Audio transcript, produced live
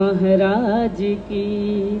महाराज की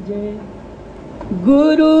जय।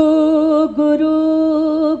 गुरु गुरु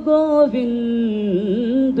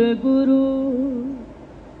गोविंद गुरु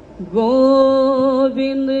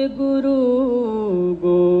गोविंद गुरु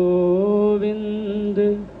गोविंद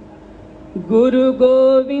गुरु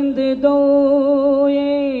गोविंद दो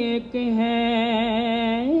एक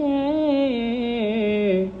हैं,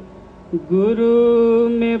 गुरु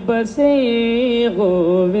में बसे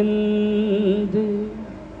गोविंद।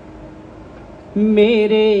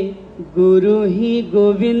 मेरे गुरु ही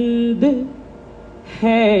गोविंद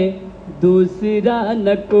है, दूसरा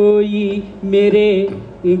न कोई। मेरे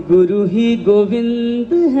गुरु ही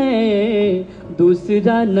गोविंद है,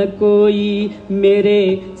 दूसरा न कोई। मेरे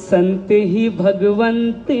संत ही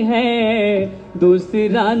भगवंत है,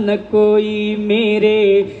 दूसरा न कोई। मेरे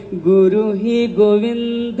गुरु ही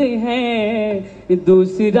गोविंद है,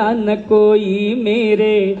 दूसरा न कोई।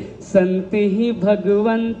 मेरे संत ही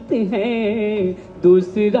भगवंत है,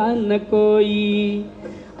 दूसरा न कोई।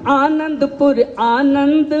 आनंदपुर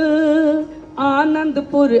आनंद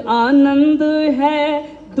आनंदपुर आनंद है,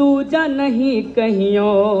 दूजा नहीं कहीं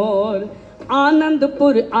और।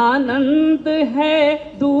 आनंदपुर आनंद है,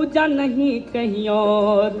 दूजा नहीं कहीं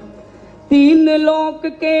और। तीन लोक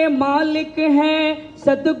के मालिक हैं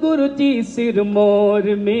सतगुरु जी सिरमौर।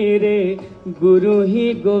 मेरे गुरु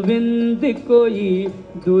ही गोविंद कोई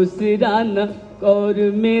दूसरा न और।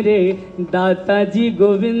 मेरे दाता जी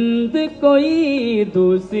गोविंद कोई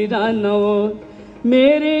दूसरा न और।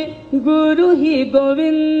 मेरे गुरु ही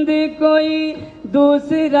गोविंद कोई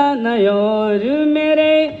दूसरा न और।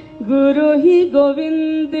 मेरे गुरु ही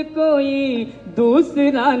गोविंद कोई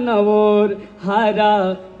दूसरा न और। हारा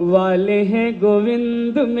वाले हैं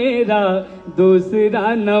गोविंद मेरा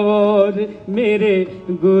दूसरा न और। मेरे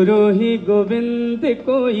गुरु ही गोविंद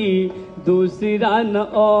कोई दूसरा न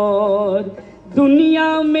और।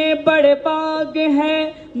 दुनिया में बड़े बाग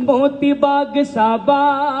हैं, मोती बाग सा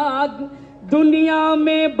बाग। दुनिया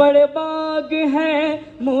में बड़े बाग हैं,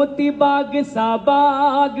 मोती बाग सा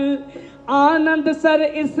बाग। आनंद सर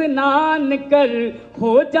स्नान कर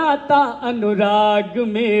हो जाता अनुराग।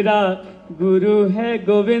 मेरा गुरु है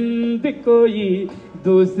गोविंद कोई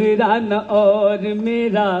दूसरा न और।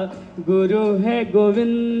 मेरा गुरु है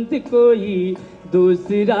गोविंद कोई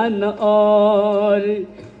दूसरा न और।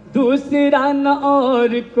 दूसरा न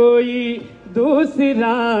और कोई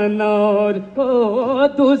दूसरा न और। हो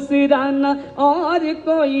दूसरा न और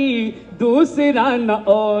कोई दूसरा न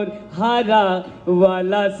और। हारा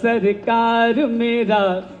वाला सरकार मेरा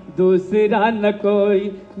दूसरा न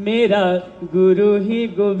कोई। मेरा गुरु ही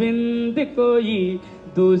गोविंद कोई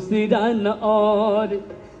दूसरा न और।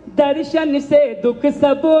 दर्शन से दुख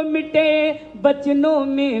सब मिटे, बचनों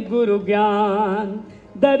में गुरु ज्ञान।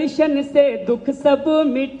 दर्शन से दुख सब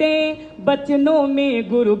मिटे, बचनों में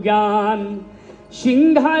गुरु ज्ञान।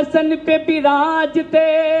 सिंहासन पे विराजते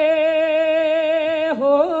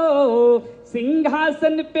हो,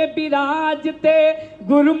 सिंहासन पे विराजते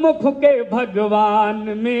गुरुमुख के भगवान।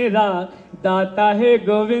 मेरा दाता है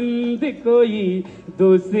गोविंद कोई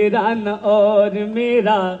दूसरा न और।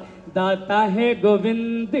 मेरा दाता है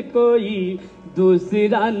गोविंद कोई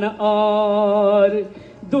दूसरा न और।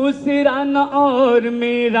 दूसरा न और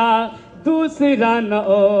मेरा दूसरा न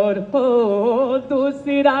और। हो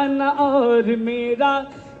दूसरा न और मेरा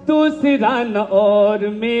दूसरा न और।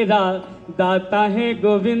 मेरा दाता है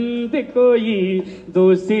गोविंद कोई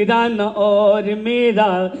दूसरा न और। मेरा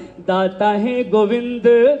दाता है गोविंद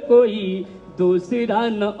कोई दूसरा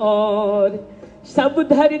न और। सब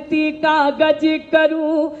धरती कागज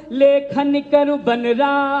करूं, लेखन करूं बन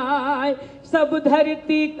राय। सब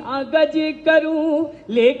धरती कागज करूं,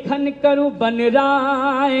 लेखन करूं बन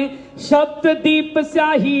राय। शब्द दीप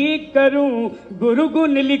स्याही करूं, गुरु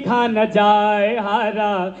गुण लिखा न जाए।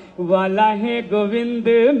 हारा वाला है गोविंद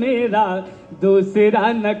मेरा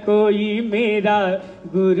दूसरा न कोई। मेरा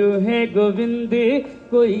गुरु है गोविंद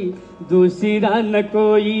कोई दूसरा न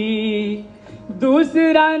कोई।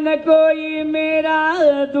 दूसरा न कोई मेरा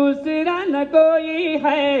दूसरा न कोई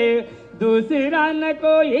है, दूसरा न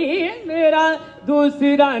कोई मेरा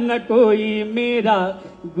दूसरा न कोई। मेरा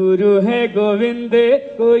गुरु है गोविंद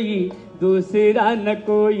कोई दूसरा न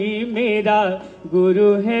कोई। मेरा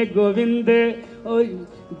गुरु है गोविंद और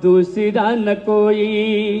दूसरा न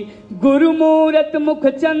कोई। गुरुमूरत मुख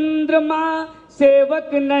चंद्रमा,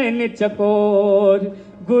 सेवक नयन चकोर।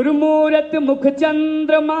 गुरुमूरत मुख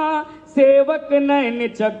चंद्रमा, सेवक नयन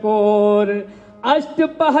चकोर। अष्ट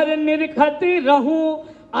पहर निरखत रहूं,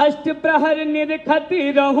 अष्ट प्रहर निरखत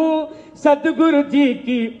रहूं सतगुरु जी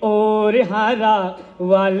की ओर। हारा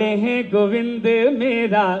वाले हैं गोविंद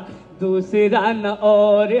मेरा दूसरा न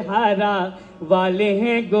और। हारा वाले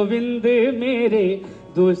हैं गोविंद मेरे,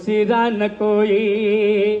 दूसरा न कोई,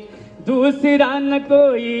 दूसरा न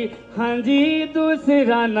कोई, हाँ जी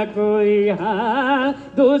दूसरा न कोई, हाँ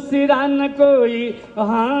दूसरा न कोई,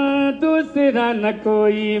 हाँ दूसरा न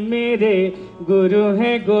कोई, मेरे गुरु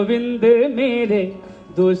हैं गोविंद मेरे,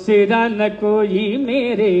 दूसरा न कोई,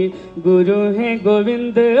 मेरे गुरु हैं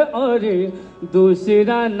गोविंद और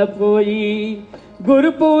दूसरा न कोई।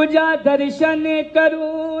 गुरु पूजा दर्शन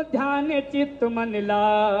करूं, ध्यान चित्त मन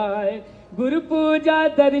लाए, गुरु पूजा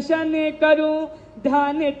दर्शन करूं,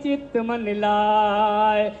 ध्यान चित्त मन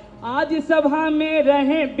लाए। आज सभा में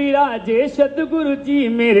रहे विराजे सतगुरु जी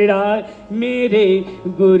मेरे राय, मेरे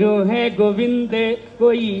गुरु है गोविंद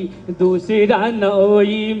कोई दूसरा न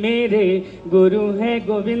होई, मेरे गुरु है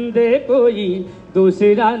गोविंद कोई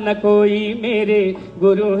दूसरा न कोई, मेरे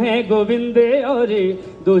गुरु है गोविंद और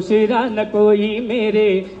दूसरा न कोई, मेरे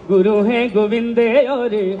गुरु है गोविंद और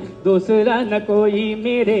दूसरा न कोई,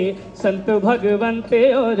 मेरे संत भगवंत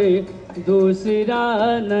और दूसरा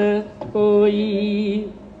न कोई।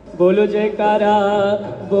 बोलो जयकारा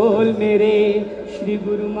बोल मेरे श्री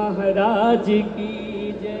गुरु महाराज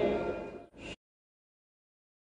की जय।